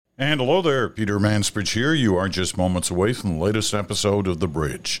And hello there, Peter Mansbridge here. You are just moments away from the latest episode of The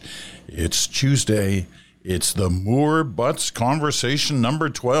Bridge. It's Tuesday. It's the Moore Butts Conversation number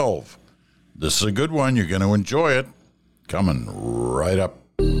 12. This is a good one. You're going to enjoy it. Coming right up.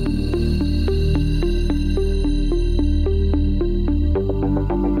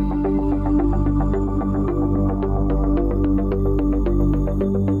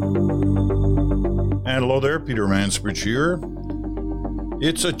 And hello there, Peter Mansbridge here.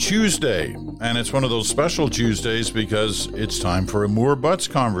 It's a Tuesday, and it's one of those special Tuesdays because it's time for a Moore Butts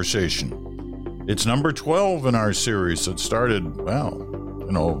Conversation. It's number 12 in our series that started,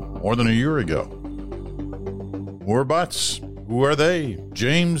 more than a year ago. Moore Butts, who are they?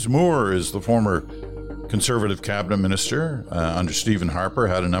 James Moore is the former Conservative cabinet minister under Stephen Harper,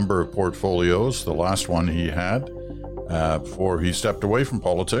 had a number of portfolios. The last one he had before he stepped away from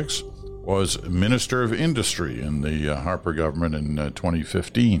politics was Minister of Industry in the Harper government in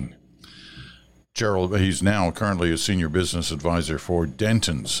 2015. Gerald, he's now currently a senior business advisor for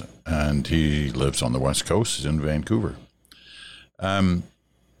Denton's, and he lives on the West Coast. He's in Vancouver.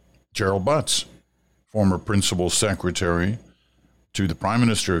 Gerald Butts, former principal secretary to the Prime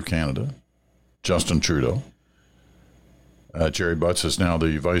Minister of Canada, Justin Trudeau. Jerry Butts is now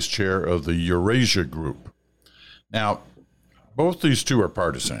the vice chair of the Eurasia Group. Now, both these two are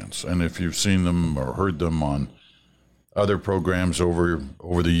partisans, and if you've seen them or heard them on other programs over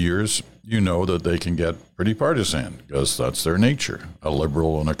the years, you know that they can get pretty partisan because that's their nature, a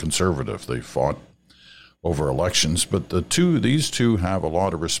liberal and a conservative. They fought over elections, but these two have a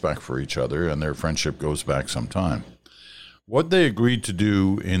lot of respect for each other, and their friendship goes back some time. What they agreed to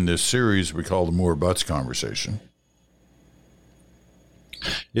do in this series we call the Moore Butts Conversation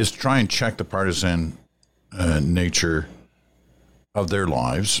is try and check the partisan nature of their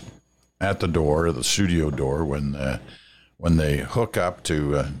lives at the door, the studio door, when they hook up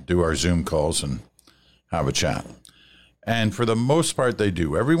to do our Zoom calls and have a chat. And for the most part, they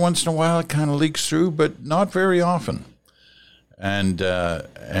do. Every once in a while, it kind of leaks through, but not very often. And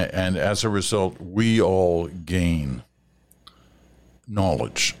as a result, we all gain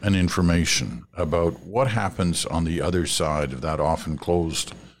knowledge and information about what happens on the other side of that often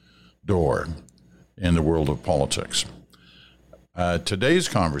closed door in the world of politics. Today's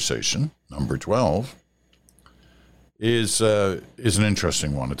conversation, number 12, is an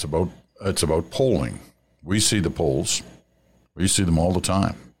interesting one. It's about polling. We see the polls. We see them all the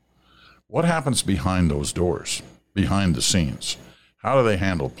time. What happens behind those doors, behind the scenes? How do they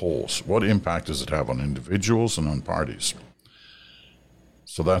handle polls? What impact does it have on individuals and on parties?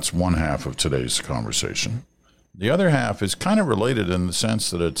 So that's one half of today's conversation. The other half is kind of related in the sense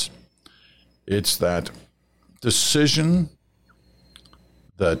that it's that decision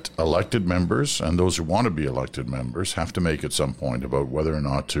that elected members and those who want to be elected members have to make at some point about whether or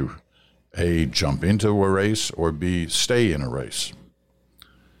not to A, jump into a race, or B, stay in a race.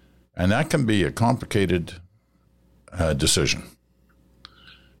 And that can be a complicated decision.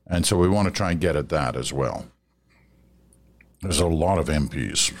 And so we want to try and get at that as well. There's a lot of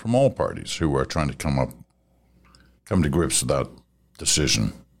MPs from all parties who are trying to come to grips with that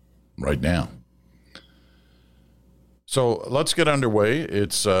decision right now. So let's get underway.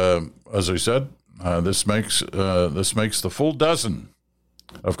 It's as I said, this makes the full dozen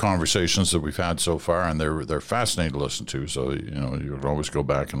of conversations that we've had so far, and they're fascinating to listen to. So you can always go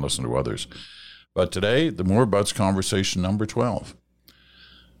back and listen to others. But today, the Moore Butts Conversation number 12,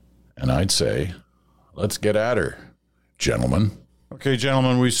 and I'd say, let's get at her, gentlemen. Okay,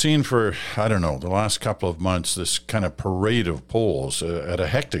 gentlemen, we've seen for, the last couple of months, this kind of parade of polls at a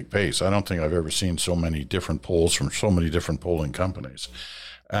hectic pace. I don't think I've ever seen so many different polls from so many different polling companies.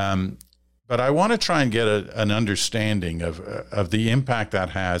 But I want to try and get an understanding of the impact that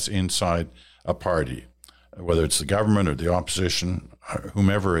has inside a party, whether it's the government or the opposition,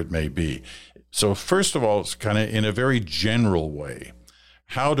 whomever it may be. So first of all, it's kind of in a very general way,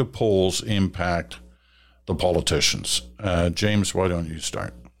 how do polls impact the politicians? James, why don't you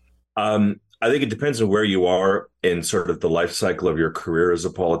start? I think it depends on where you are in sort of the life cycle of your career as a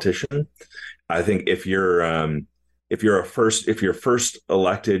politician. I think if you're first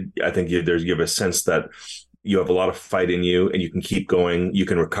elected, I think you have a sense that you have a lot of fight in you and you can keep going. You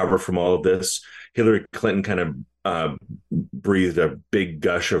can recover from all of this. Hillary Clinton kind of breathed a big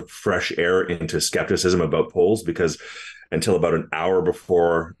gush of fresh air into skepticism about polls because until about an hour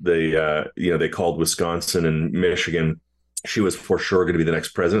before they called Wisconsin and Michigan, she was for sure going to be the next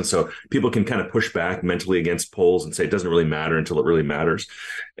president. So people can kind of push back mentally against polls and say it doesn't really matter until it really matters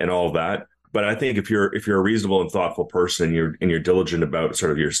and all of that. But I think if you're a reasonable and thoughtful person, and you're diligent about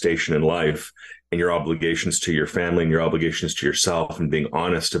sort of your station in life and your obligations to your family and your obligations to yourself, and being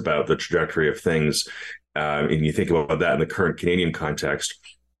honest about the trajectory of things, and you think about that in the current Canadian context,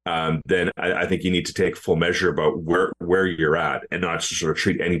 then I think you need to take full measure about where you're at, and not to sort of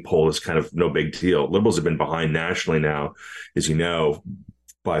treat any poll as kind of no big deal. Liberals have been behind nationally now, as you know,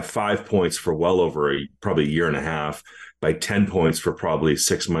 by 5 points for well over probably a year and a half, by 10 points for probably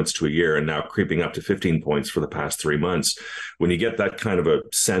 6 months to a year, and now creeping up to 15 points for the past 3 months. When you get that kind of a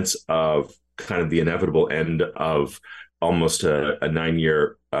sense of kind of the inevitable end of almost a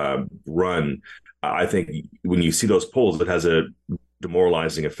 9-year run, I think when you see those polls, it has a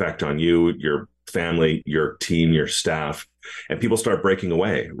demoralizing effect on you, your family, your team, your staff, and people start breaking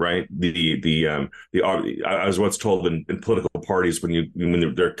away. Right? I was once told in political parties,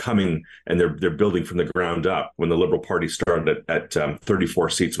 when they're coming and they're building from the ground up. When the Liberal Party started at 34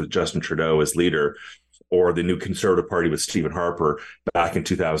 seats with Justin Trudeau as leader, or the new Conservative Party with Stephen Harper back in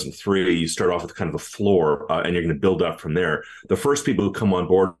 2003, you start off with kind of a floor, and you're going to build up from there. The first people who come on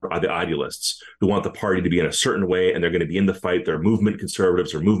board are the idealists, who want the party to be in a certain way, and they're going to be in the fight. They're movement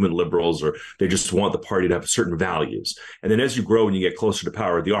conservatives or movement liberals, or they just want the party to have certain values. And then as you grow and you get closer to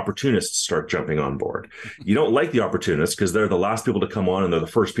power, the opportunists start jumping on board. You don't like the opportunists because they're the last people to come on and they're the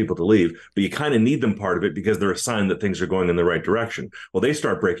first people to leave, but you kind of need them part of it because they're a sign that things are going in the right direction. Well, they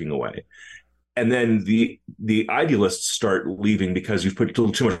start breaking away. And then the idealists start leaving because you've put a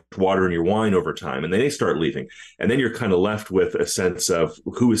little too much water in your wine over time, and then they start leaving. And then you're kind of left with a sense of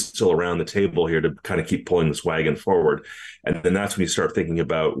who is still around the table here to kind of keep pulling this wagon forward. And then that's when you start thinking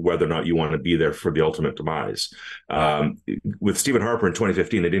about whether or not you want to be there for the ultimate demise. With Stephen Harper in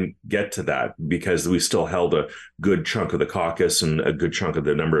 2015, they didn't get to that because we still held a good chunk of the caucus and a good chunk of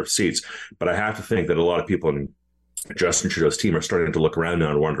the number of seats. But I have to think that a lot of people in Justin Trudeau's team are starting to look around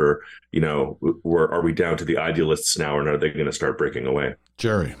now and wonder, are we down to the idealists now, or are they going to start breaking away?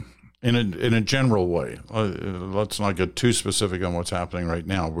 Jerry, in a general way, let's not get too specific on what's happening right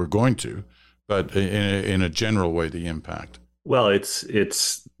now. We're going to, but in a general way, the impact. Well, it's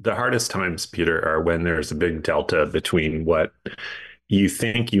the hardest times, Peter, are when there's a big delta between what you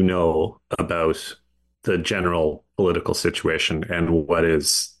think you know about the general political situation and what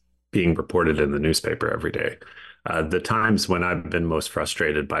is being reported in the newspaper every day. The times when I've been most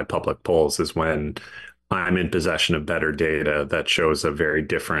frustrated by public polls is when I'm in possession of better data that shows a very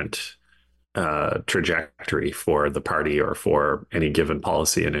different trajectory for the party or for any given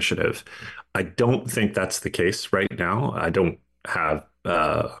policy initiative. I don't think that's the case right now. I'm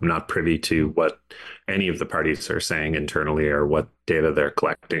not privy to what any of the parties are saying internally or what data they're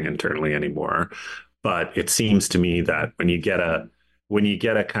collecting internally anymore. But it seems to me that when you get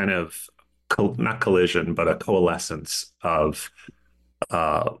a kind of not collision, but a coalescence of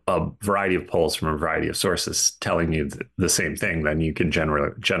a variety of polls from a variety of sources telling you the same thing, then you can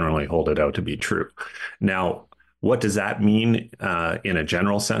generally hold it out to be true. Now, what does that mean in a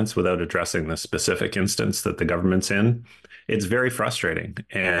general sense without addressing the specific instance that the government's in? It's very frustrating,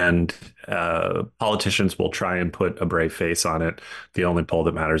 and politicians will try and put a brave face on it. The only poll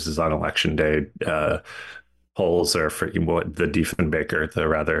that matters is on election day. Polls are for what the Diefenbaker, the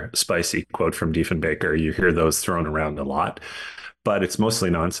rather spicy quote from Diefenbaker. You hear those thrown around a lot, but it's mostly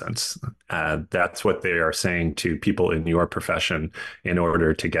nonsense. That's what they are saying to people in your profession in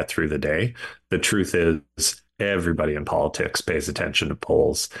order to get through the day. The truth is, everybody in politics pays attention to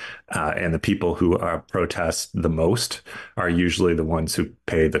polls, and the people who protest the most are usually the ones who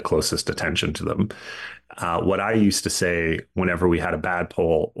pay the closest attention to them. What I used to say whenever we had a bad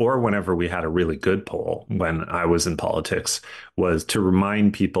poll or whenever we had a really good poll when I was in politics was to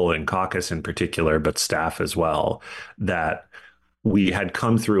remind people in caucus in particular, but staff as well, that we had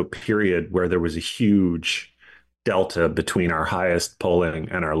come through a period where there was a huge delta between our highest polling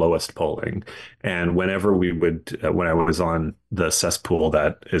and our lowest polling. And whenever when I was on the cesspool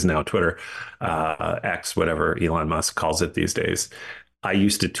that is now Twitter, X, whatever Elon Musk calls it these days, I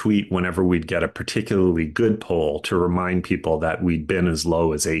used to tweet whenever we'd get a particularly good poll to remind people that we'd been as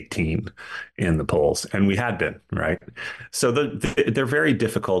low as 18 in the polls. And we had been, right? So they're very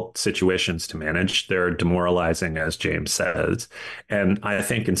difficult situations to manage. They're demoralizing, as James says. And I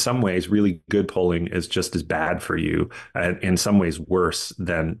think in some ways, really good polling is just as bad for you, and in some ways worse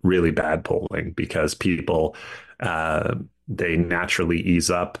than really bad polling, because people, they naturally ease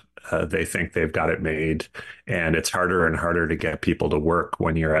up. They think they've got it made, and it's harder and harder to get people to work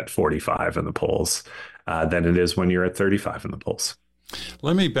when you're at 45 in the polls than it is when you're at 35 in the polls.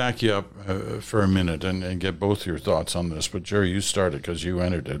 Let me back you up for a minute and get both your thoughts on this. But Jerry, you started because you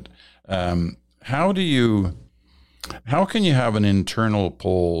entered it. How do you How can you have an internal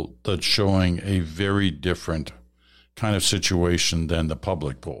poll that's showing a very different kind of situation than the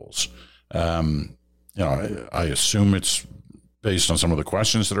public polls? I assume it's based on some of the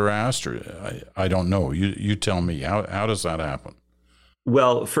questions that are asked, or I don't know. You tell me. How does that happen?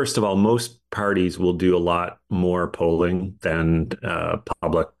 Well, first of all, most parties will do a lot more polling than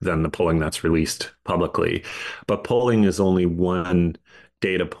than the polling that's released publicly. But polling is only one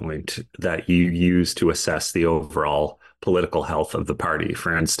data point that you use to assess the overall political health of the party.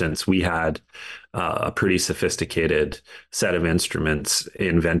 For instance, we had a pretty sophisticated set of instruments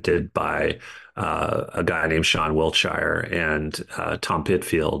invented by a guy named Sean Wiltshire and Tom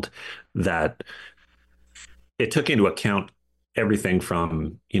Pitfield that it took into account everything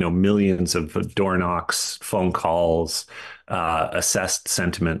from millions of door knocks, phone calls, assessed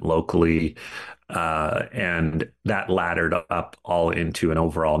sentiment locally, and that laddered up all into an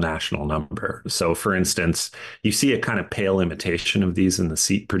overall national number. So, for instance, you see a kind of pale imitation of these in the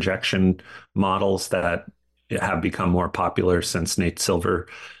seat projection models that have become more popular since Nate Silver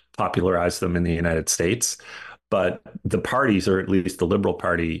popularized them in the United States. But the parties, or at least the Liberal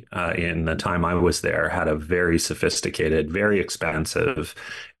Party in the time I was there, had a very sophisticated, very expensive,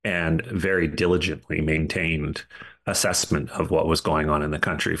 and very diligently maintained assessment of what was going on in the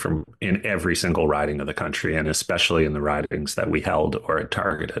country from in every single riding of the country, and especially in the ridings that we held or had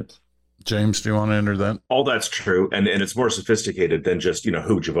targeted. James, do you want to enter that? All that's true, and it's more sophisticated than just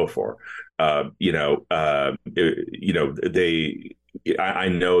who would you vote for. I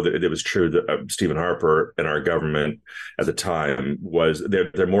know that it was true that Stephen Harper and our government at the time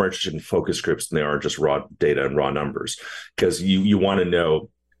they're more interested in focus groups than they are just raw data and raw numbers, because you want to know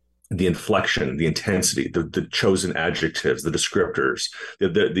the inflection, the intensity, the chosen adjectives, the descriptors.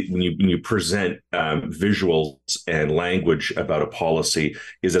 When you present visuals and language about a policy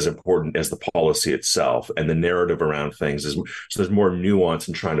is as important as the policy itself, and the narrative around things is. So there's more nuance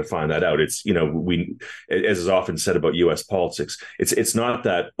in trying to find that out. It's as is often said about U.S. politics, it's not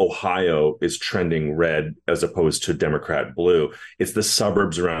that Ohio is trending red as opposed to Democrat blue. It's the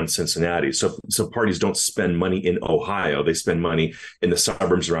suburbs around Cincinnati. So parties don't spend money in Ohio; they spend money in the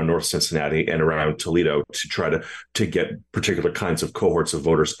suburbs around North Cincinnati and around Toledo to try to get particular kinds of cohorts of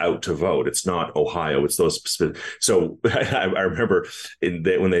voters out to vote. It's not Ohio; it's those specific. So I remember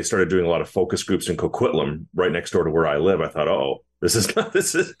when they started doing a lot of focus groups in Coquitlam, right next door to where I live. I thought, oh, this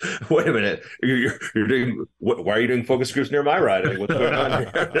is wait a minute, you're doing why are you doing focus groups near my riding? What's going on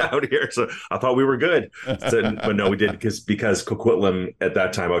out here? So I thought we were good, but no, we did because Coquitlam at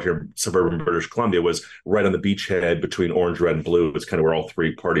that time out here in suburban British Columbia was right on the beachhead between orange, red, and blue. It's kind of where all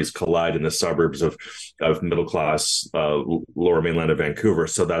three parties collide in the suburbs of middle class lower mainland of Vancouver.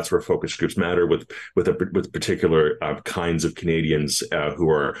 So that's where focus groups matter with particular kinds of Canadians who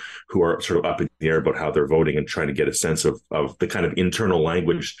are sort of up in the air about how they're voting and trying to get a sense of the kind of internal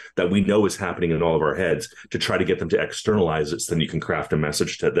language that we know is happening in all of our heads, to try to get them to externalize it, so then you can craft a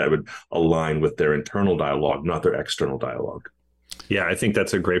message that would align with their internal dialogue, not their external dialogue. Yeah, I think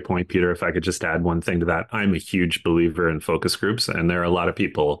that's a great point, Peter. If I could just add one thing to that, I'm a huge believer in focus groups, and there are a lot of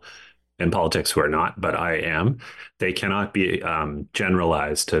people in politics who are not, but I am. They cannot be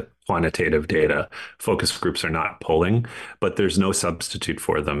generalized to quantitative data. Focus groups are not polling, but there's no substitute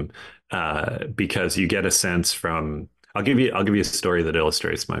for them because you get a sense from. I'll give you a story that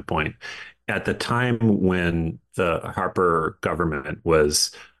illustrates my point. At the time when the Harper government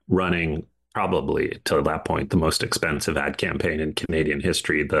was running, probably to that point, the most expensive ad campaign in Canadian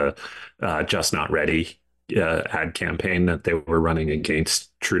history, the Just Not Ready ad campaign that they were running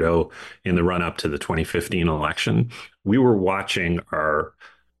against Trudeau in the run up to the 2015 election, we were watching our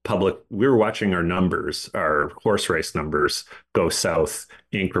numbers, our horse race numbers, go south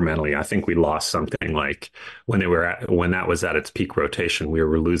incrementally. I think we lost something like when that was at its peak rotation, we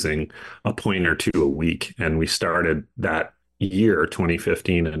were losing a point or two a week, and we started that year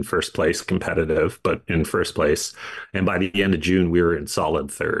 2015 in first place, competitive, but in first place, and by the end of June we were in solid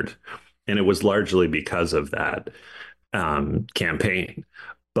third, and it was largely because of that campaign.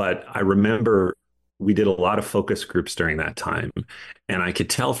 But I remember we did a lot of focus groups during that time, and I could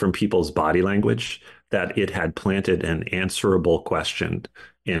tell from people's body language that it had planted an answerable question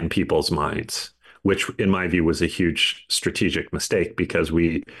in people's minds, which in my view was a huge strategic mistake, because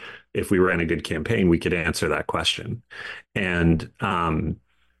if we ran a good campaign, we could answer that question. And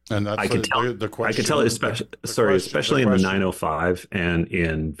that's I could tell, the question. I could tell, especially in the 905 and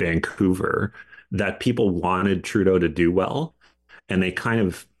in Vancouver, that people wanted Trudeau to do well, and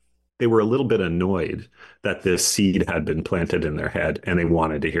they were a little bit annoyed that this seed had been planted in their head, and they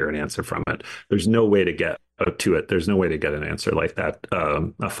wanted to hear an answer from it. There's no way to get to it. There's no way to get an answer like that,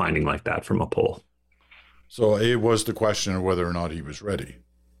 a finding like that from a poll. So it was the question of whether or not he was ready.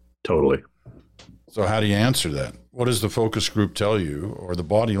 Totally. So how do you answer that? What does the focus group tell you, or the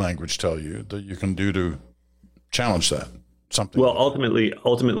body language tell you, that you can do to challenge that? Something. Well,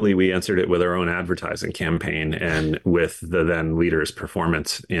 ultimately, we answered it with our own advertising campaign and with the then leader's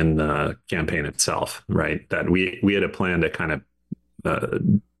performance in the campaign itself. Right, that we had a plan to kind of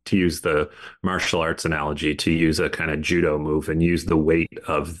to use the martial arts analogy, to use a kind of judo move and use the weight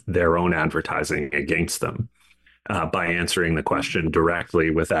of their own advertising against them by answering the question directly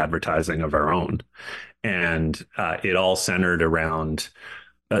with advertising of our own. And it all centered around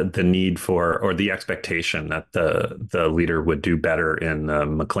the need for, or the expectation that the leader would do better in the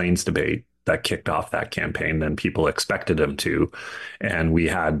Maclean's debate that kicked off that campaign than people expected him to. And we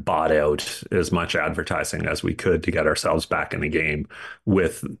had bought out as much advertising as we could to get ourselves back in the game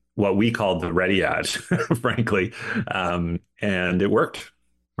with what we called the ready ad, frankly. And it worked,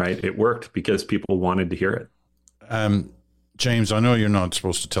 right? It worked because people wanted to hear it. James, I know you're not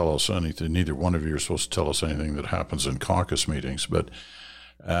supposed to tell us anything. Neither one of you are supposed to tell us anything that happens in caucus meetings, but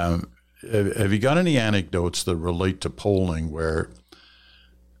have you got any anecdotes that relate to polling where,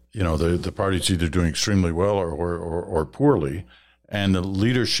 you know, the party's either doing extremely well or poorly, and the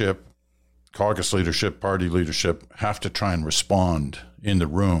leadership, caucus leadership, party leadership, have to try and respond in the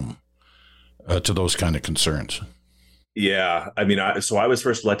room to those kind of concerns? Yeah. I mean, so I was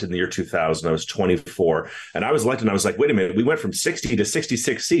first elected in the year 2000. I was 24 and I was elected and I was like, wait a minute, we went from 60 to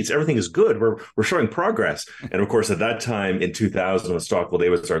 66 seats. Everything is good. We're showing progress. And of course, at that time in 2000, when Stockwell Day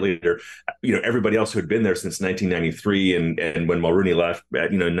was our leader, you know, everybody else who had been there since 1993 and when Mulrooney left,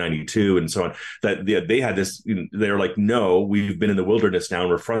 you know, in 92 and so on, that they had this, you know, they were like, no, we've been in the wilderness now and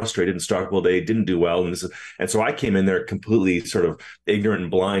we're frustrated, and Stockwell Day didn't do well. And so I came in there completely sort of ignorant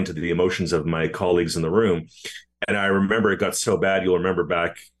and blind to the emotions of my colleagues in the room. And I remember it got so bad. You'll remember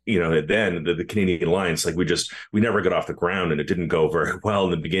back, you know, then the Canadian Alliance, like we never got off the ground, and it didn't go very well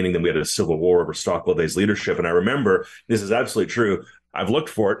in the beginning. Then we had a civil war over Stockwell Day's leadership. And I remember, this is absolutely true, I've looked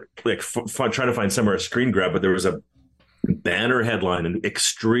for it, like trying to find somewhere a screen grab, but there was a banner headline, an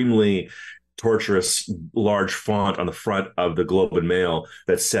extremely torturous large font on the front of the Globe and Mail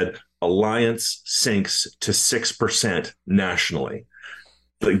that said, "Alliance sinks to 6% nationally."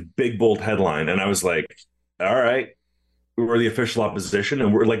 Like big bold headline. And I was like, all right, we're the official opposition.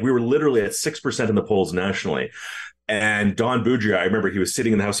 And we were literally at 6% in the polls nationally. And Don Boudria, I remember he was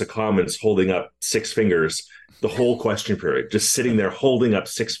sitting in the House of Commons holding up six fingers the whole question period, just sitting there holding up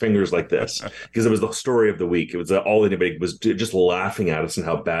six fingers like this, because it was the story of the week. It was all anybody was just laughing at us and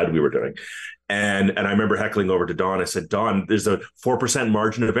how bad we were doing. And I remember heckling over to Don. I said, Don, there's a 4%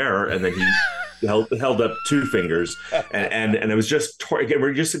 margin of error. And then he held up two fingers. And it was just,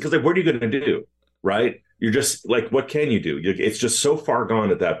 we're just, because like, what are you going to do? Right? You're just like, what can you do? It's just so far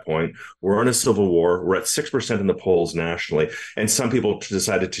gone at that point. We're in a civil war. We're at 6% in the polls nationally. And some people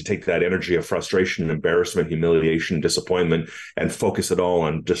decided to take that energy of frustration, embarrassment, humiliation, disappointment, and focus it all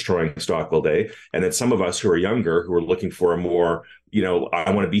on destroying Stockwell Day. And then some of us who are younger, who are looking for a more, you know,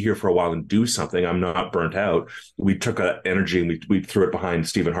 I want to be here for a while and do something, I'm not burnt out. We took that energy and we threw it behind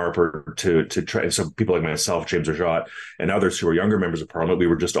Stephen Harper to try. And so people like myself, James Rajat, and others who were younger members of Parliament, we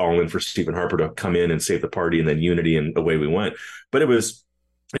were just all in for Stephen Harper to come in and save the party, and then unity, and away we went. But it was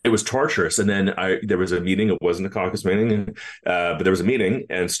torturous. And then there was a meeting. It wasn't a caucus meeting, but there was a meeting,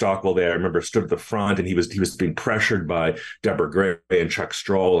 and Stockwell there, I remember, stood at the front, and he was being pressured by Deborah Gray and Chuck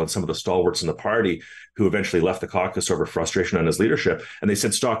Stroll and some of the stalwarts in the party, who eventually left the caucus over frustration on his leadership. And they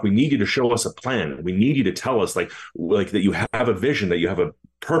said, Stock, we need you to show us a plan. We need you to tell us like that you have a vision, that you have a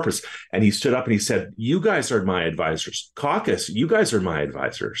purpose. And he stood up and he said, you guys are my advisors. Caucus, you guys are my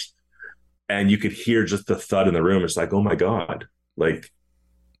advisors. And you could hear just the thud in the room. It's like, oh my God, like,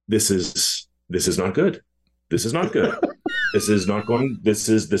 this is not good. This is not good. This is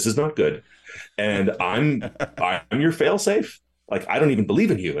not good. And I'm your fail-safe. Like, I don't even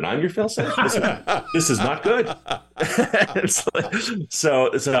believe in you, and I'm your fail-safe. This is not good. So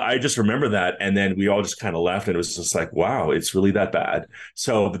I just remember that, and then we all just kind of left, and it was just like, wow, it's really that bad.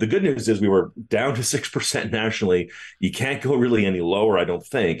 So, but the good news is we were down to 6% nationally. You can't go really any lower, I don't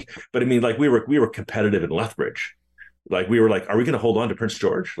think. But I mean, like, we were competitive in Lethbridge. Like, we were like, are we going to hold on to Prince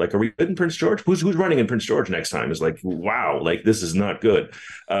George? Like, are we good in Prince George? Who's running in Prince George next time? Is like, wow, like, this is not good.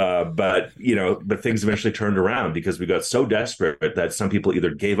 But things eventually turned around because we got so desperate that some people either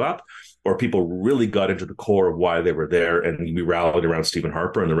gave up or people really got into the core of why they were there. And we rallied around Stephen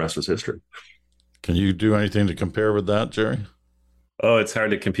Harper, and the rest was history. Can you do anything to compare with that, Jerry? Oh, it's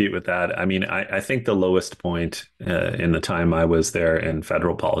hard to compete with that. I mean, I think the lowest point in the time I was there in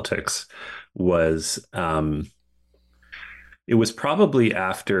federal politics was, it was probably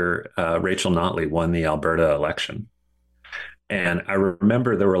after Rachel Notley won the Alberta election. And I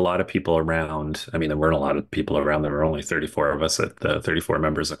remember there were a lot of people around. I mean, there weren't a lot of people around. There were only 34 of us at the 34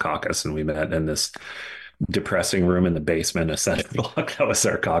 members of caucus. And we met in this depressing room in the basement of Senate Block. That was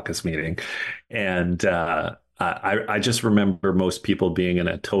our caucus meeting. And I just remember most people being in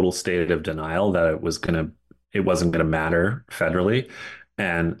a total state of denial that it wasn't gonna matter federally.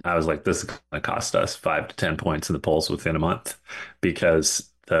 And I was like, this is gonna cost us 5 to 10 points in the polls within a month,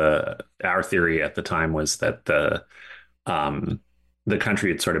 because our theory at the time was that um, the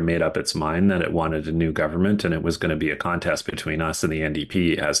country had sort of made up its mind that it wanted a new government, and it was going to be a contest between us and the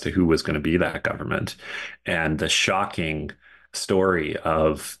NDP as to who was going to be that government. And the shocking story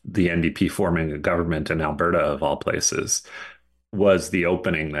of the NDP forming a government in Alberta, of all places, was the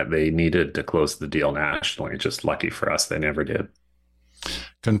opening that they needed to close the deal nationally. Just lucky for us, they never did.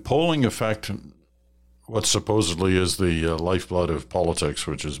 Can polling affect what supposedly is the lifeblood of politics,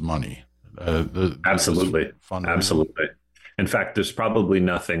 which is money? Absolutely. Absolutely. In fact, there's probably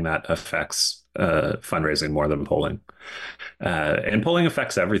nothing that affects fundraising more than polling. And polling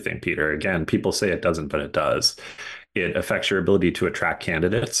affects everything, Peter. Again, people say it doesn't, but it does. It affects your ability to attract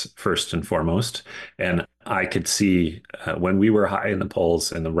candidates, first and foremost. And I could see when we were high in the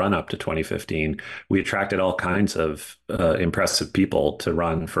polls in the run up to 2015, we attracted all kinds of impressive people to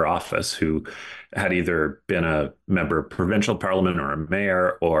run for office who had either been a member of provincial parliament or a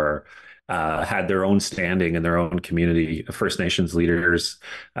mayor, or had their own standing in their own community. First Nations leaders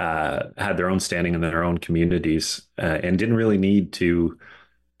had their own standing in their own communities, and didn't really need to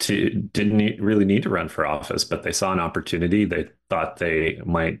run for office, but they saw an opportunity. They thought they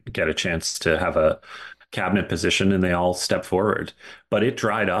might get a chance to have a cabinet position, and they all stepped forward. But it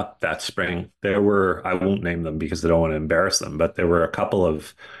dried up that spring. There were, I won't name them because I don't want to embarrass them, but there were a couple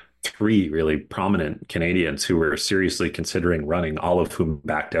of three really prominent Canadians who were seriously considering running, all of whom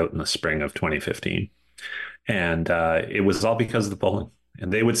backed out in the spring of 2015. And it was all because of the polling.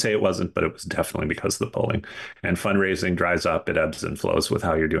 And they would say it wasn't, but it was definitely because of the polling. And fundraising dries up, it ebbs and flows with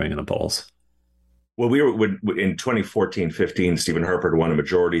how you're doing in the polls. Well, we were in 2014-15, Stephen Harper won a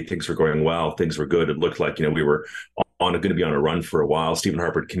majority. Things were going well. Things were good. It looked like, we were going to be on a run for a while. Stephen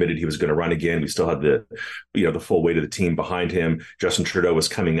Harper committed he was going to run again. We still had the full weight of the team behind him. Justin Trudeau was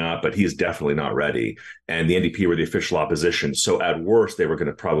coming up, but he's definitely not ready. And the NDP were the official opposition. So at worst, they were going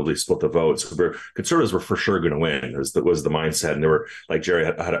to probably split the votes. So Conservatives were for sure going to win, was the mindset. And there were, like Jerry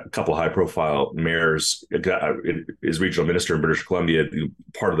had a couple high profile mayors, his regional minister in British Columbia.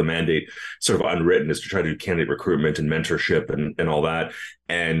 Part of the mandate, sort of unwritten, is to try to do candidate recruitment and mentorship and all that.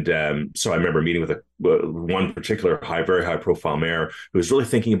 And so I remember meeting with one particular very high profile mayor who was really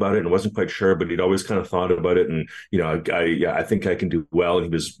thinking about it and wasn't quite sure, but he'd always kind of thought about it. And, I think I can do well. And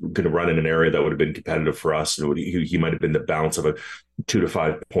he was going to run in an area that would have been competitive for us. And he might have been the balance of 2 to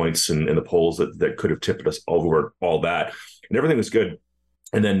 5 points in the polls that could have tipped us over all that. And everything was good.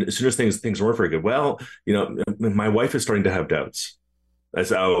 And then as soon as things weren't very good, well, my wife is starting to have doubts. I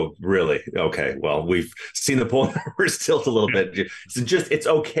said, oh, really? Okay. Well, we've seen the poll numbers tilt a little bit. It's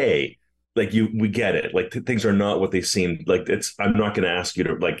okay. Like we get it. Like things are not what they seem. Like I'm not going to ask you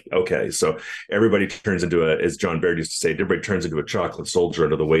to okay. So everybody turns into as John Baird used to say, everybody turns into a chocolate soldier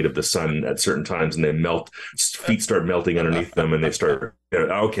under the weight of the sun at certain times, and they melt, feet start melting underneath them, and they start,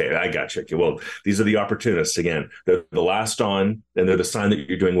 okay, I got you. Okay, well, these are the opportunists again. They're the last on, and they're the sign that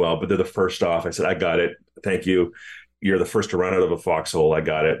you're doing well, but they're the first off. I said, I got it. Thank you. You're the first to run out of a foxhole. I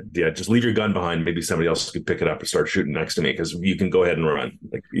got it. Yeah, just leave your gun behind. Maybe somebody else could pick it up and start shooting next to me, because you can go ahead and run.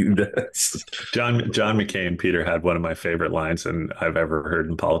 John McCain, Peter, had one of my favorite lines I've ever heard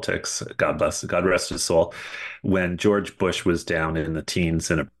in politics. God rest his soul. When George Bush was down in the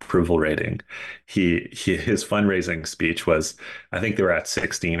teens in approval rating, his fundraising speech was, I think they were at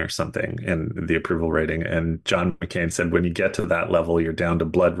 16 or something in the approval rating. And John McCain said, when you get to that level, you're down to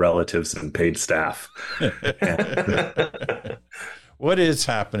blood relatives and paid staff. What is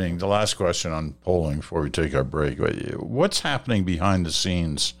happening? The last question on polling before we take our break. What's happening behind the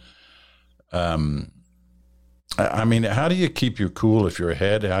scenes? I mean, how do you keep your cool if you're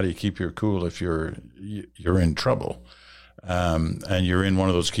ahead? How do you keep your cool if you're in trouble? And you're in one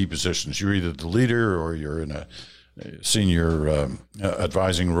of those key positions. You're either the leader, or you're in a senior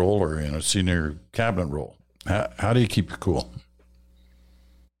advising role, or in a senior cabinet role. How do you keep your cool?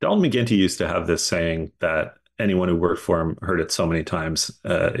 Dalton McGuinty used to have this saying that anyone who worked for him heard it so many times,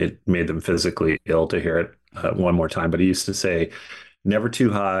 it made them physically ill to hear it one more time. But he used to say, never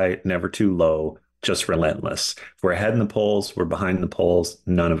too high, never too low, just relentless. If we're ahead in the polls, we're behind the polls,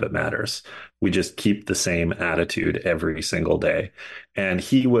 none of it matters. We just keep the same attitude every single day. And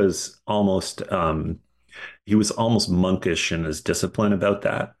he was almost he was almost monkish in his discipline about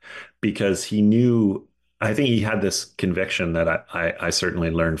that, because he knew, I think he had this conviction that I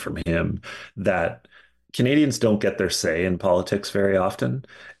certainly learned from him, that Canadians don't get their say in politics very often.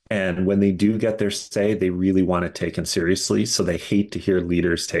 And when they do get their say, they really want it taken seriously. So they hate to hear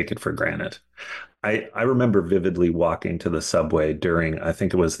leaders take it for granted. I remember vividly walking to the subway during, I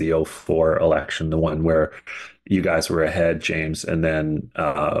think it was the '04 election, the one where you guys were ahead, James, and then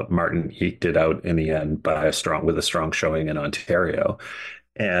Martin eked it out in the end by with a strong showing in Ontario.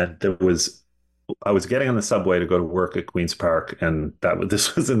 And I was getting on the subway to go to work at Queen's Park, and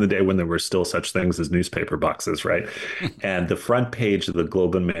this was in the day when there were still such things as newspaper boxes, right? And the front page of the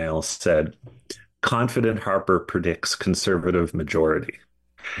Globe and Mail said, "Confident Harper predicts Conservative majority."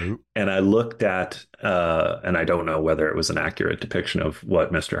 And I looked at, and I don't know whether it was an accurate depiction of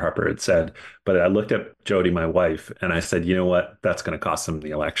what Mr. Harper had said, but I looked at Jody, my wife, and I said, you know what? That's going to cost them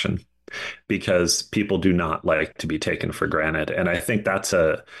the election, because people do not like to be taken for granted. And I think that's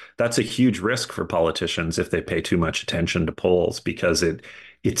a huge risk for politicians if they pay too much attention to polls, because it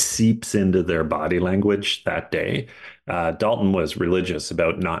seeps into their body language that day. Dalton was religious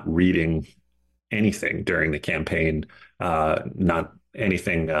about not reading anything during the campaign, not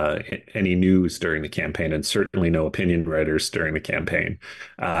anything, any news during the campaign, and certainly no opinion writers during the campaign.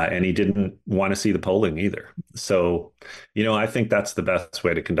 And he didn't want to see the polling either. So, I think that's the best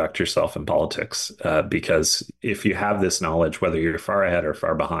way to conduct yourself in politics, because if you have this knowledge, whether you're far ahead or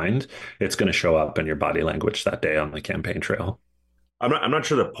far behind, it's going to show up in your body language that day on the campaign trail. I'm not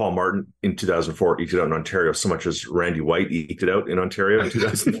sure that Paul Martin in 2004 eked it out in Ontario so much as Randy White eked it out in Ontario in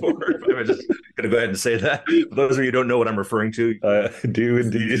 2004. I'm just going to go ahead and say that. For those of you who don't know what I'm referring to, do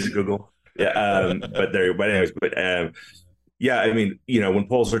indeed. Just Google. Yeah, yeah, I mean, when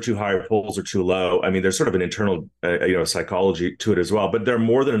polls are too high or polls are too low, I mean, there's sort of an internal, psychology to it as well. But there are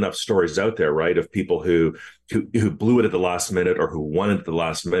more than enough stories out there, right, of people who blew it at the last minute or who won it at the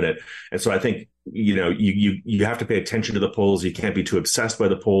last minute. And so I think, you have to pay attention to the polls. You can't be too obsessed by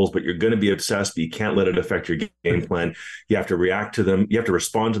the polls, but you're going to be obsessed, but you can't let it affect your game plan. You have to react to them. You have to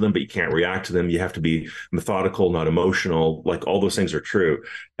respond to them, but you can't react to them. You have to be methodical, not emotional. Like, all those things are true.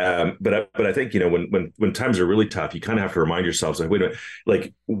 But I think, when times are really tough, you kind of have to remind yourselves, like, wait a minute,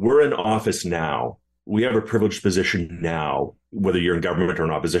 like, we're in office now. We have a privileged position now, whether you're in government or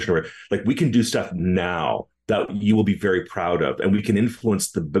in opposition, or like, we can do stuff now that you will be very proud of, and we can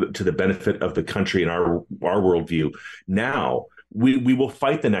influence to the benefit of the country and our worldview. Now, we will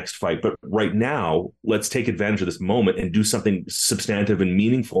fight the next fight, but right now, let's take advantage of this moment and do something substantive and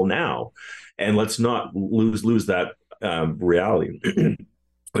meaningful now, and let's not lose that reality.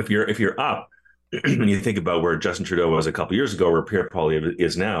 If you're up, and you think about where Justin Trudeau was a couple of years ago, where Pierre Poilievre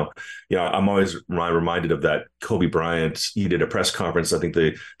is now, I'm always reminded of that Kobe Bryant. He did a press conference. I think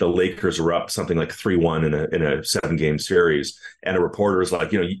the Lakers were up something like 3-1 in a 7-game series, and a reporter was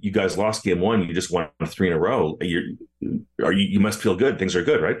like, you guys lost game one, you just won 3 in a row. You must feel good. Things are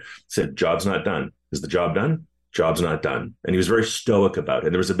good, right? Said, job's not done. Is the job done? Job's not done. And he was very stoic about it.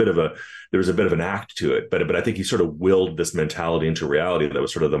 And there was a bit of an act to it, but I think he sort of willed this mentality into reality. That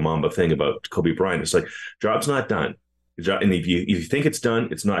was sort of the Mamba thing about Kobe Bryant. It's like, job's not done. And if you think it's done,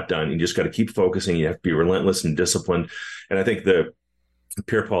 it's not done. You just got to keep focusing. You have to be relentless and disciplined. And I think the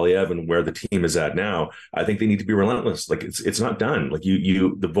Pierre Poilievre and where the team is at now, I think they need to be relentless. Like, it's not done. Like,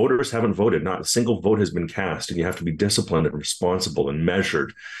 the voters haven't voted. Not a single vote has been cast, and you have to be disciplined and responsible and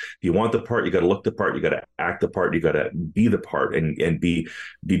measured. If you want the part, you got to look the part, you got to act the part, you got to be the part, and be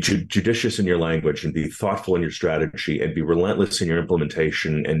judicious in your language, and be thoughtful in your strategy, and be relentless in your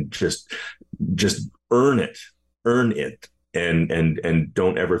implementation, and just earn it, and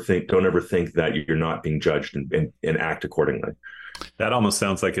don't ever think that you're not being judged, and act accordingly. That almost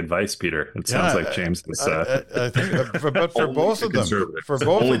sounds like advice, Peter. It sounds like James is. I think, but for both of them,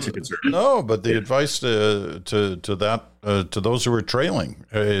 no, but the advice to those who are trailing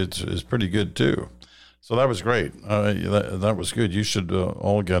is pretty good too. So that was great. That was good. You should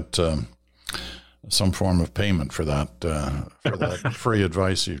all get some form of payment for that free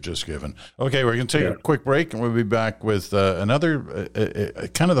advice you've just given. Okay, we're going to take a quick break, and we'll be back with another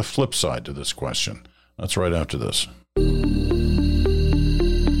kind of the flip side to this question. That's right after this.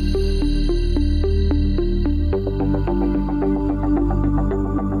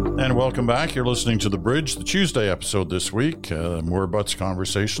 And welcome back. You're listening to The Bridge, the Tuesday episode this week. More Butts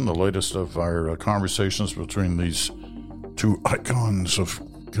conversation, the latest of our conversations between these two icons of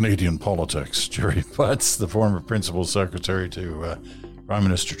Canadian politics. Jerry Butts, the former principal secretary to Prime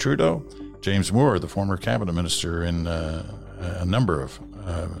Minister Trudeau. James Moore, the former cabinet minister in a number of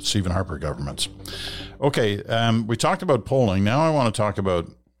Stephen Harper governments. Okay, we talked about polling. Now I want to talk about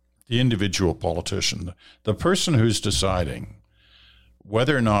the individual politician, the person who's deciding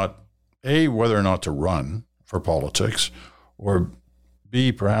whether or not to run for politics, or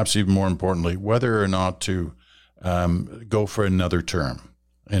B, perhaps even more importantly, whether or not to go for another term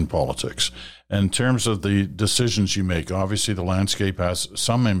in politics. In terms of the decisions you make, obviously the landscape has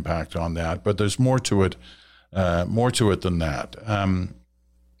some impact on that, but there's more to it than that.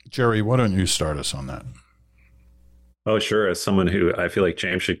 Jerry, why don't you start us on that? Oh, sure. As someone who, I feel like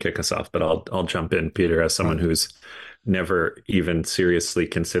James should kick us off, but I'll jump in, Peter, as someone who's never even seriously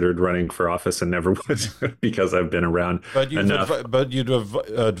considered running for office and never would because I've been around enough. But you'd have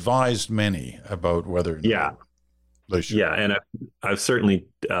advised many about whether or not they should. Yeah, and I've certainly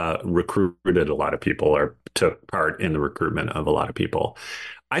recruited a lot of people or took part in the recruitment of a lot of people.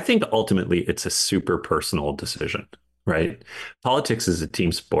 I think ultimately it's a super personal decision, right? Politics is a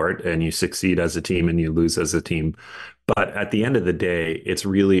team sport, and you succeed as a team and you lose as a team. But at the end of the day, it's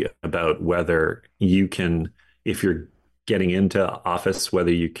really about whether you can, if you're getting into office,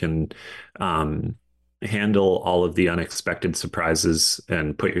 whether you can handle all of the unexpected surprises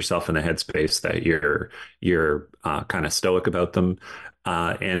and put yourself in a headspace that you're kind of stoic about them.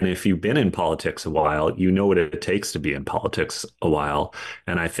 And if you've been in politics a while, you know what it takes to be in politics a while.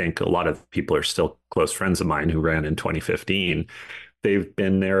 And I think a lot of people are still close friends of mine who ran in 2015. They've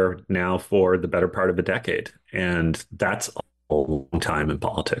been there now for the better part of a decade. And that's a long time in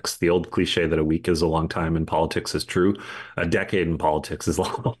politics. The old cliche that a week is a long time in politics is true. A decade in politics is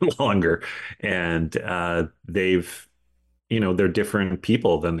longer. And they're different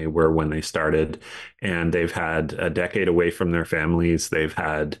people than they were when they started. And they've had a decade away from their families. They've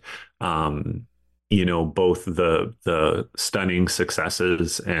had, both the stunning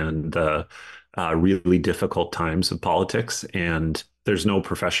successes and the really difficult times of politics. And there's no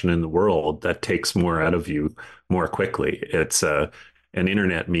profession in the world that takes more out of you more quickly. It's an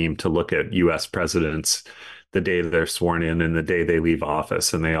internet meme to look at U.S. presidents the day they're sworn in and the day they leave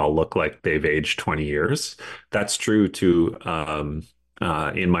office, and they all look like they've aged 20 years. That's true to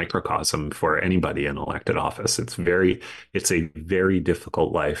in microcosm for anybody in elected office. It's a very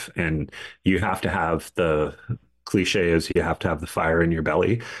difficult life, and you have to have the cliche is you have to have the fire in your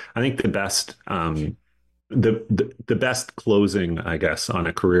belly. I think the best the best closing, I guess, on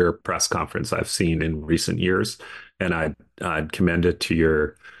a career press conference I've seen in recent years, and I'd commend it to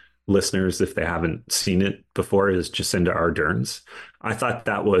your listeners if they haven't seen it before, is Jacinda Ardern's. I thought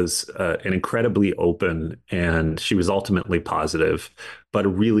that was an incredibly open, and she was ultimately positive, but a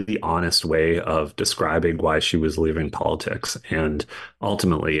really honest way of describing why she was leaving politics. And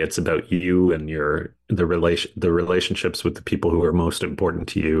ultimately, it's about you and the relationships with the people who are most important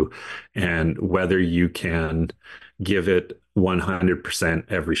to you, and whether you can give it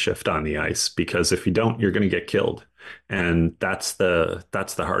 100% every shift on the ice. Because if you don't, you're going to get killed. And that's the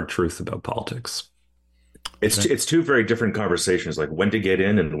hard truth about politics. It's two very different conversations, like when to get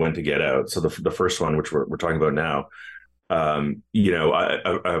in and when to get out. So the first one, which we're talking about now,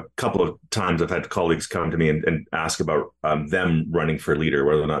 a couple of times I've had colleagues come to me and ask about them running for leader,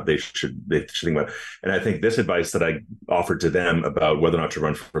 whether or not they should think about it. And I think this advice that I offered to them about whether or not to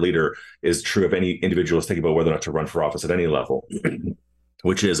run for leader is true of any individuals thinking about whether or not to run for office at any level.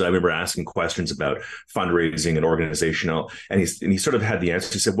 Which is, I remember asking questions about fundraising and organizational, and he sort of had the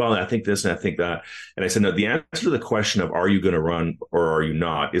answer. He said, well, I think this and I think that. And I said, no, the answer to the question of are you going to run or are you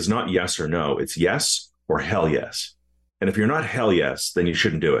not is not yes or no. It's yes or hell yes. And if you're not hell yes, then you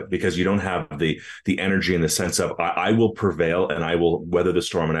shouldn't do it, because you don't have the energy and the sense of I will prevail and I will weather the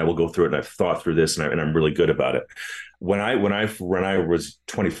storm and I will go through it. And I've thought through this and I'm really good about it. When I was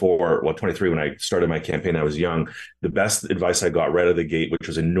 23, when I started my campaign, I was young. The best advice I got right out of the gate, which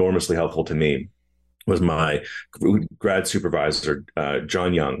was enormously helpful to me, was my grad supervisor,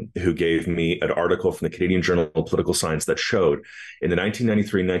 John Young, who gave me an article from the Canadian Journal of Political Science that showed in the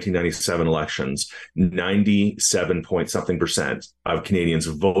 1993-1997 elections, 97-point-something% of Canadians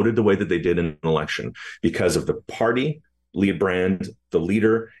voted the way that they did in an election because of the party, lead brand, the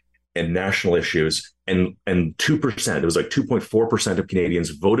leader, and national issues. And 2%, it was like 2.4% of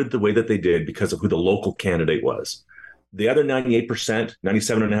Canadians voted the way that they did because of who the local candidate was. The other 98%,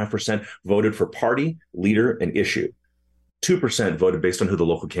 97.5% voted for party, leader, and issue. 2% voted based on who the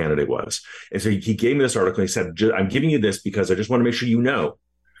local candidate was. And so he gave me this article and he said, I'm giving you this because I just want to make sure you know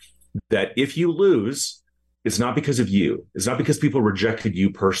that if you lose, it's not because of you. It's not because people rejected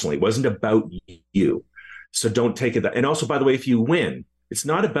you personally. It wasn't about you. So don't take it that. And also, by the way, if you win, it's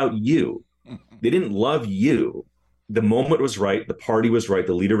not about you. They didn't love you. The moment was right. The party was right.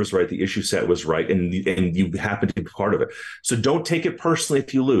 The leader was right. The issue set was right. And you happen to be part of it. So don't take it personally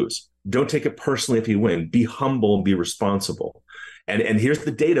if you lose. Don't take it personally if you win. Be humble and be responsible. And here's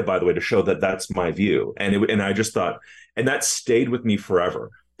the data, by the way, to show that that's my view. And I just thought, and that stayed with me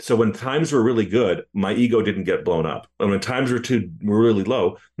forever. So when times were really good, my ego didn't get blown up. And when times were really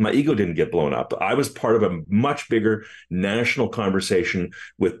low, my ego didn't get blown up. I was part of a much bigger national conversation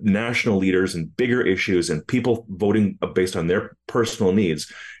with national leaders and bigger issues and people voting based on their personal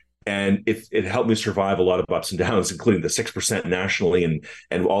needs. And it helped me survive a lot of ups and downs, including the 6% nationally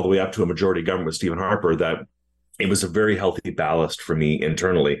and all the way up to a majority government with Stephen Harper, that it was a very healthy ballast for me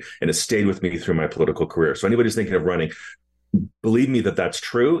internally, and it stayed with me through my political career. So anybody who's thinking of running, believe me that that's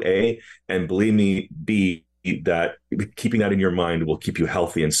true, A, and believe me, B, that keeping that in your mind will keep you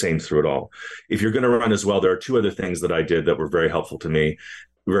healthy and sane through it all. If you're going to run as well, there are two other things that I did that were very helpful to me.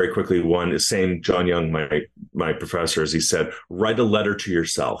 Very quickly, one is same John Young, my professor, as he said, write a letter to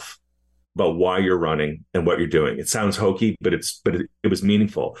yourself about why you're running and what you're doing. It sounds hokey, but it was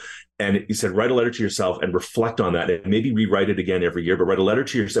meaningful. And he said, write a letter to yourself and reflect on that, and maybe rewrite it again every year, but write a letter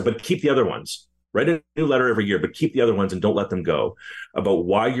to yourself, but keep the other ones. Write a new letter every year, but keep the other ones and don't let them go, about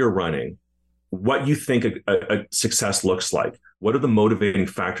why you're running, what you think a success looks like. What are the motivating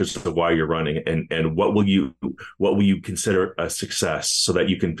factors of why you're running, and what will you consider a success, so that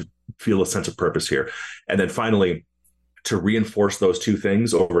you can feel a sense of purpose here. And then finally, to reinforce those two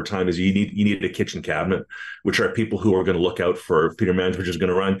things over time, is you need a kitchen cabinet, which are people who are going to look out for Peter Manns, which is going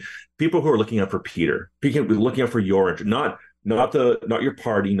to run, people who are looking out for Peter, looking out for your interest, not your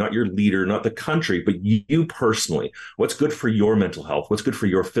party, not your leader, not the country, but you personally. What's good for your mental health? What's good for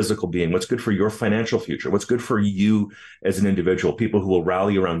your physical being? What's good for your financial future? What's good for you as an individual? People who will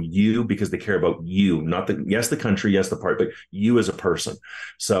rally around you because they care about you, not the country, yes, the party, but you as a person.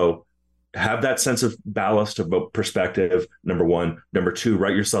 So have that sense of ballast about perspective, number one. Number two,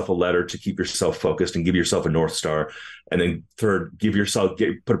 write yourself a letter to keep yourself focused and give yourself a North Star. And then third,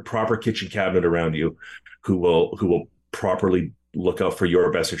 put a proper kitchen cabinet around you who will properly look out for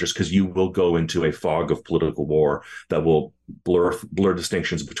your best interest, because you will go into a fog of political war that will blur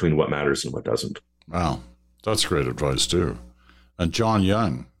distinctions between what matters and what doesn't. Wow, that's great advice too. And John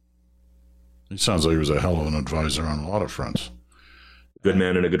Young, he sounds like he was a hell of an advisor on a lot of fronts. Good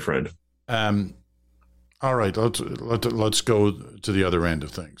man and a good friend. All right, let's go to the other end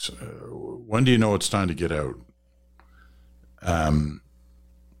of things. When do you know it's time to get out?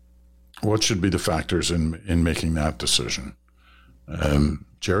 What should be the factors in making that decision?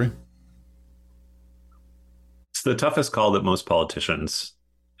 Jerry? It's the toughest call that most politicians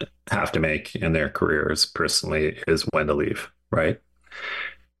have to make in their careers personally, is when to leave, right?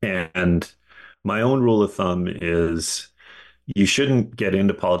 And my own rule of thumb is you shouldn't get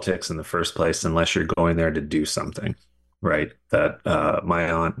into politics in the first place unless you're going there to do something, right? That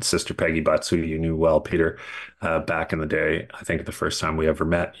my aunt, Sister Peggy Butts, who you knew well, Peter, back in the day, I think the first time we ever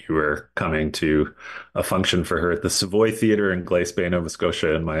met, you were coming to a function for her at the Savoy Theatre in Glace Bay, Nova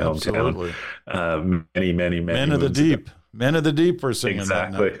Scotia, in my hometown. Many Men of the Deep. Men of the Deep were singing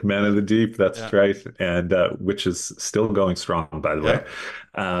exactly. That Men of the Deep, that's right. And which is still going strong, by the way.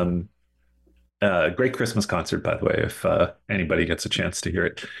 Great Christmas concert, by the way, if anybody gets a chance to hear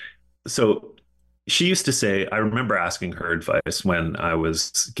it. So she used to say, I remember asking her advice when I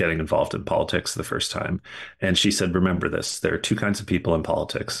was getting involved in politics the first time. And she said, remember this, there are two kinds of people in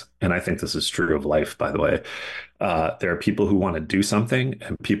politics. And I think this is true of life, by the way. There are people who want to do something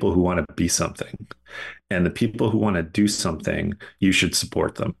and people who want to be something. And the people who want to do something, you should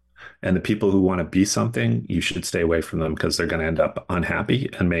support them. And the people who want to be something, you should stay away from them, because they're going to end up unhappy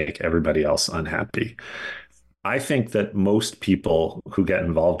and make everybody else unhappy. I think that most people who get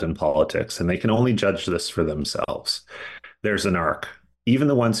involved in politics, and they can only judge this for themselves, there's an arc. Even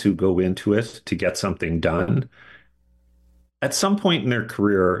the ones who go into it to get something done, at some point in their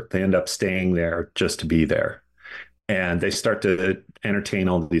career, they end up staying there just to be there. And they start to entertain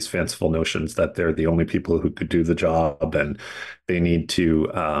all these fanciful notions that they're the only people who could do the job, and they need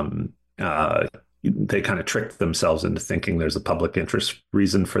to, they kind of trick themselves into thinking there's a public interest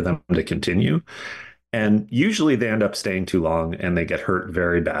reason for them to continue. And usually they end up staying too long and they get hurt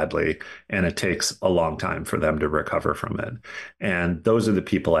very badly, and it takes a long time for them to recover from it. And those are the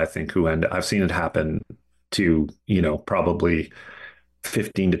people I think I've seen it happen to, probably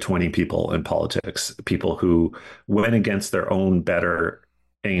 15 to 20 people in politics, people who went against their own better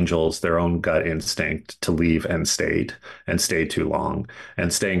angels, their own gut instinct to leave, and stayed too long.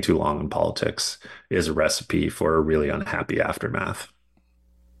 And staying too long in politics is a recipe for a really unhappy aftermath.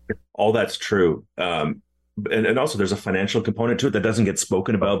 All that's true. and also there's a financial component to it that doesn't get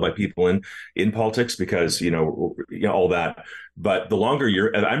spoken about by people in politics because all that. But the longer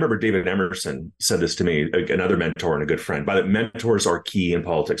I remember David Emerson said this to me, another mentor and a good friend. By the mentors are key in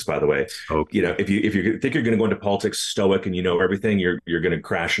politics, by the way. Okay. If you think you're going to go into politics stoic and you know everything, you're going to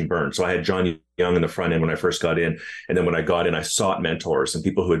crash and burn. So I had John Young in the front end when I first got in, and then when I got in, I sought mentors and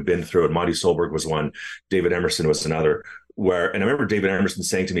people who had been through it. Monty Solberg was one, David Emerson was another. And I remember David Emerson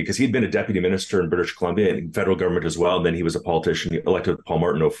saying to me, because he'd been a deputy minister in British Columbia and federal government as well. And then he was a politician, elected Paul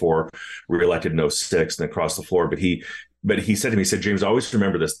Martin in 2004, reelected in 2006, and then across the floor. But he said to me, he said, James, always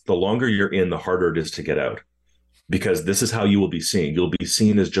remember this: the longer you're in, the harder it is to get out. Because this is how you will be seen. You'll be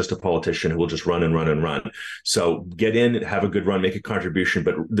seen as just a politician who will just run and run and run. So get in, have a good run, make a contribution,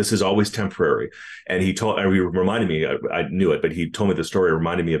 but this is always temporary. And he reminded me, I knew it, but he told me the story,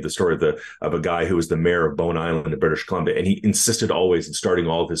 reminded me of the story of a guy who was the mayor of Bowen Island in British Columbia. And he insisted always in starting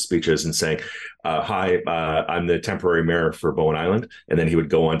all of his speeches and saying, hi, I'm the temporary mayor for Bowen Island. And then he would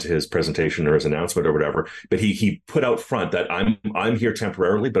go on to his presentation or his announcement or whatever. But he put out front that I'm here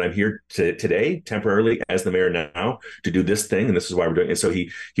temporarily, but I'm here today temporarily as the mayor now to do this thing, and this is why we're doing it. So he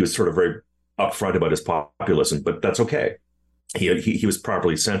was sort of very upfront about his populism, but that's okay. He was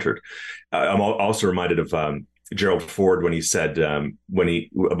properly centered. I'm also reminded of Gerald Ford when he said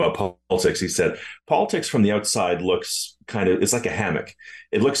about politics. He said politics from the outside looks it's like a hammock.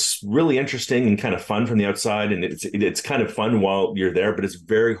 It looks really interesting and kind of fun from the outside, and it's kind of fun while you're there, but it's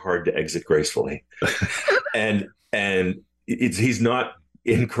very hard to exit gracefully. and he's not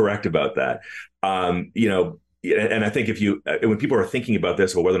incorrect about that. And I think when people are thinking about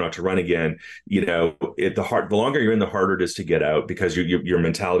this or whether or not to run again, the longer you're in, the harder it is to get out because your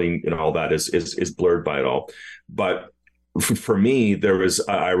mentality and all that is blurred by it all. But for me,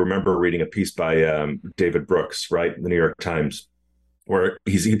 I remember reading a piece by David Brooks, right, in the New York Times, where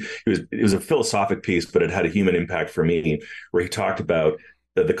it was a philosophic piece, but it had a human impact for me, where he talked about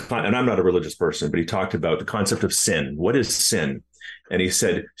and I'm not a religious person, but he talked about the concept of sin. What is sin? And he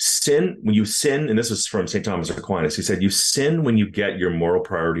said, when you sin, and this is from St. Thomas Aquinas, he said, you sin when you get your moral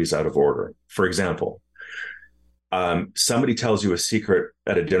priorities out of order. For example, somebody tells you a secret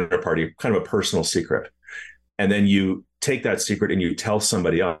at a dinner party, kind of a personal secret, and then you take that secret and you tell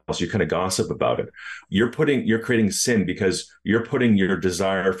somebody else, you kind of gossip about it. You're creating sin because you're putting your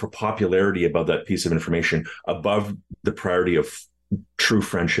desire for popularity about that piece of information above the priority of true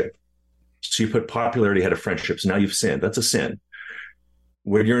friendship. So you put popularity ahead of friendship. So now you've sinned. That's a sin.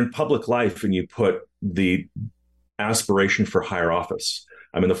 When you're in public life and you put the aspiration for higher office,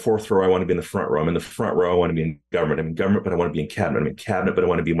 I'm in the fourth row, I want to be in the front row. I'm in the front row, I want to be in government. I'm in government, but I want to be in cabinet. I'm in cabinet, but I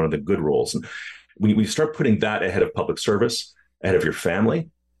want to be one of the good roles. And when you start putting that ahead of public service, ahead of your family,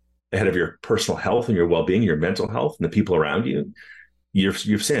 ahead of your personal health and your well-being, your mental health, and the people around you,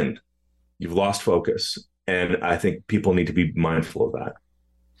 you've sinned. You've lost focus. And I think people need to be mindful of that.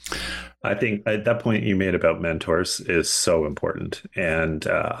 I think that point you made about mentors is so important. And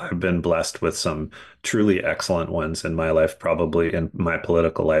I've been blessed with some truly excellent ones in my life, probably in my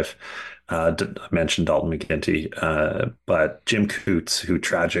political life. I mentioned Dalton McGuinty, but Jim Coots, who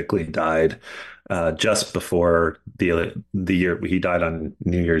tragically died just before the year. He died on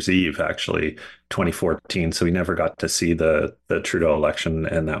New Year's Eve, actually, 2014. So he never got to see the Trudeau election.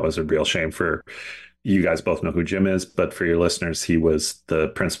 And that was a real shame for you guys. Both know who Jim is, but for your listeners, he was the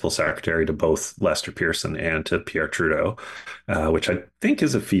principal secretary to both Lester Pearson and to Pierre Trudeau, which I think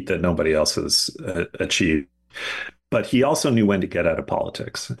is a feat that nobody else has achieved. But he also knew when to get out of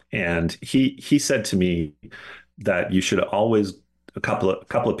politics. And he said to me that you should always, a couple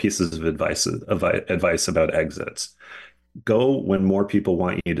of pieces of advice about exits. Go when more people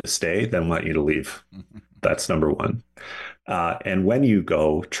want you to stay than want you to leave. That's number one. And when you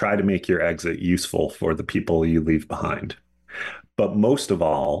go, try to make your exit useful for the people you leave behind. But most of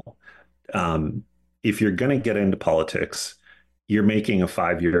all, if you're going to get into politics, you're making a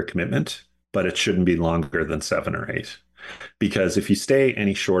 5-year commitment, but it shouldn't be longer than 7 or 8. Because if you stay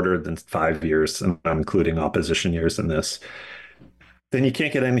any shorter than 5 years, and I'm including opposition years in this, then you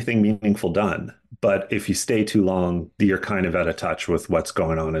can't get anything meaningful done. But if you stay too long, you're kind of out of touch with what's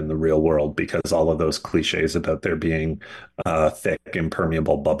going on in the real world, because all of those cliches about there being a thick,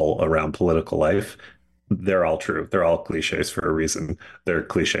 impermeable bubble around political life, they're all true. They're all cliches for a reason. They're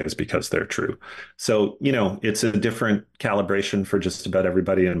cliches because they're true. So, it's a different calibration for just about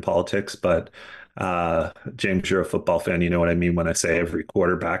everybody in politics. But James, you're a football fan. You know what I mean when I say every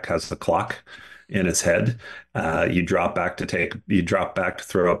quarterback has a clock in his head. You drop back to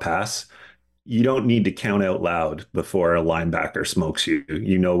throw a pass. You don't need to count out loud before a linebacker smokes you.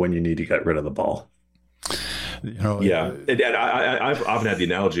 You know when you need to get rid of the ball. Yeah, and I've often had the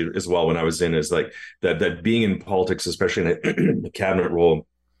analogy as well when I was in is like that being in politics, especially in a cabinet role,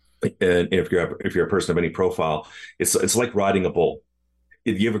 and if you're a person of any profile, it's like riding a bull.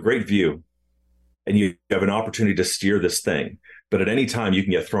 You have a great view, and you have an opportunity to steer this thing, but at any time you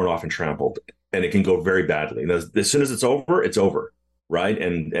can get thrown off and trampled, and it can go very badly. And as soon as it's over, right?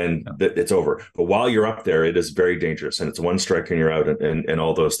 And it's over. But while you're up there, it is very dangerous, and it's one strike and you're out, and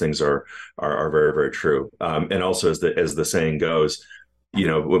all those things are very, very true. And also, as the saying goes,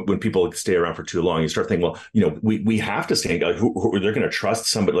 when people stay around for too long, you start thinking, well, we have to stay. Like, who they're going to trust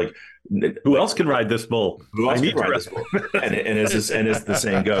somebody? Like, who else can ride this bull? Who else can ride this bull? and as the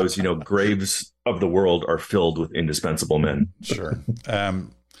saying goes, graves of the world are filled with indispensable men. Sure.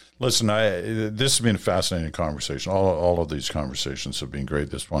 Listen, this has been a fascinating conversation. All of these conversations have been great.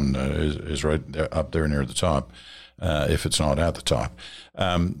 This one is right up there near the top, if it's not at the top.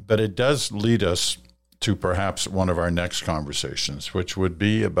 But it does lead us to perhaps one of our next conversations, which would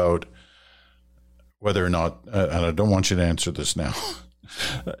be about whether or not, and I don't want you to answer this now,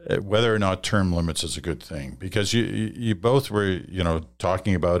 whether or not term limits is a good thing. Because you both were,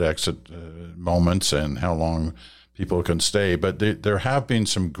 talking about exit moments and how long people can stay, but there have been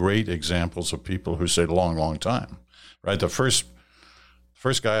some great examples of people who stayed a long, long time, right? The first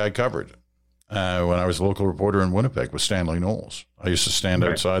guy I covered when I was a local reporter in Winnipeg was Stanley Knowles. I used to stand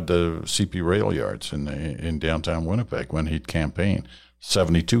outside the CP rail yards in downtown Winnipeg when he'd campaign,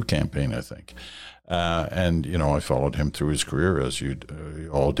 72 campaign, I think. And, I followed him through his career, as you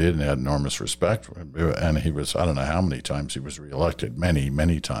all did, and had enormous respect. And he was, I don't know how many times he was reelected, many,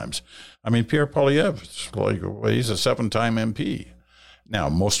 many times. I mean, Pierre Poilievre, he's a 7-time MP. Now,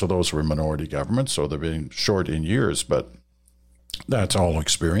 most of those were minority governments, so they're being short in years, but that's all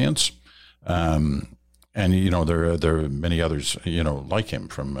experience. And, there are many others, like him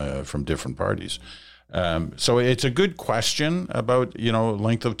from different parties. So it's a good question about,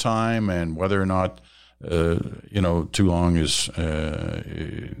 length of time and whether or not, too long is,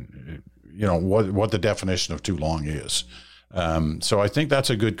 what the definition of too long is. So I think that's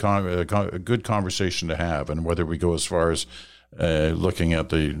a good conversation to have, and whether we go as far as looking at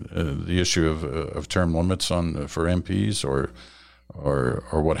the issue of term limits for MPs or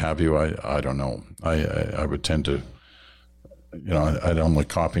what have you, I don't know. I would tend to. I don't like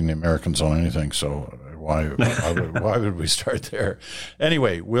copying the Americans on anything, so why would we start there?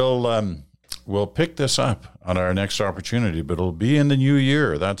 Anyway, we'll pick this up on our next opportunity, but it'll be in the new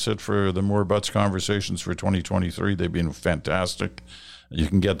year. That's it for the More Butts Conversations for 2023. They've been fantastic. You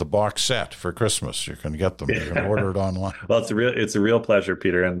can get the box set for Christmas. You can get them. You can order it online. Well, it's a real pleasure,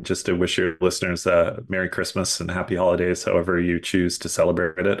 Peter, and just to wish your listeners Merry Christmas and Happy Holidays, however you choose to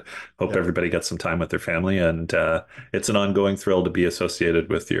celebrate it. Hope everybody gets some time with their family, and it's an ongoing thrill to be associated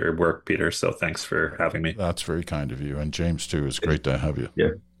with your work, Peter. So thanks for having me. That's very kind of you, and James too. It's great to have you.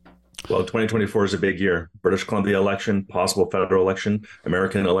 Yeah. Well, 2024 is a big year. British Columbia election, possible federal election,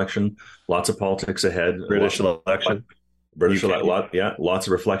 American election, lots of politics ahead. British election. Lots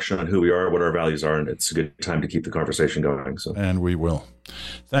of reflection on who we are, what our values are, and it's a good time to keep the conversation going. So, and we will.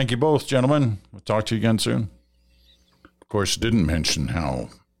 Thank you both, gentlemen. We'll talk to you again soon. Of course, didn't mention how,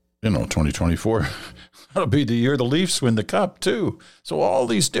 2024, that'll be the year the Leafs win the Cup too. So all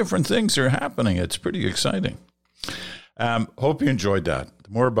these different things are happening. It's pretty exciting. Hope you enjoyed that.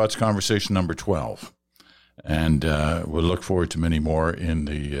 The More Butts Conversation number 12, and we'll look forward to many more in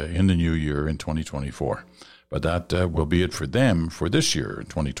the new year in 2024. But that will be it for them for this year in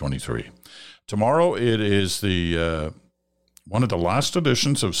 2023. Tomorrow it is the one of the last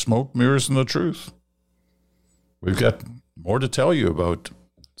editions of Smoke, Mirrors, and the Truth. We've got more to tell you about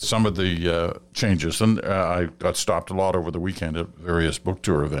some of the changes. And I got stopped a lot over the weekend at various book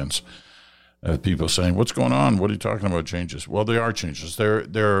tour events. People saying, "What's going on? What are you talking about changes?" Well, they are changes.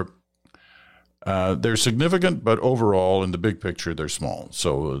 They're significant, but overall, in the big picture, they're small.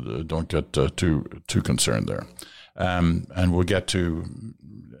 So don't get too concerned there. And we'll get to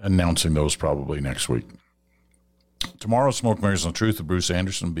announcing those probably next week. Tomorrow, Smoke, Mirrors, and the Truth with Bruce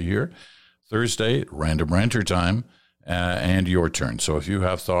Anderson will be here. Thursday, Random Ranter time, and your turn. So if you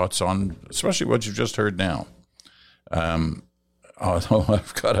have thoughts on, especially what you've just heard now, I've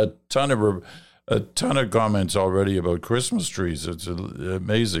got a ton of comments already about Christmas trees. It's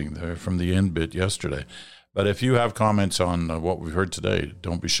amazing. They're from the end bit yesterday. But if you have comments on what we've heard today,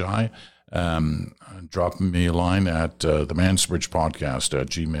 don't be shy. Drop me a line at the mansbridgepodcast at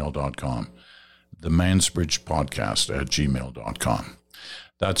gmail.com. The mansbridgepodcast at gmail.com.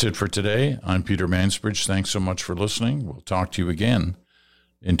 That's it for today. I'm Peter Mansbridge. Thanks so much for listening. We'll talk to you again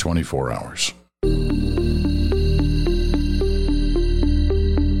in 24 hours.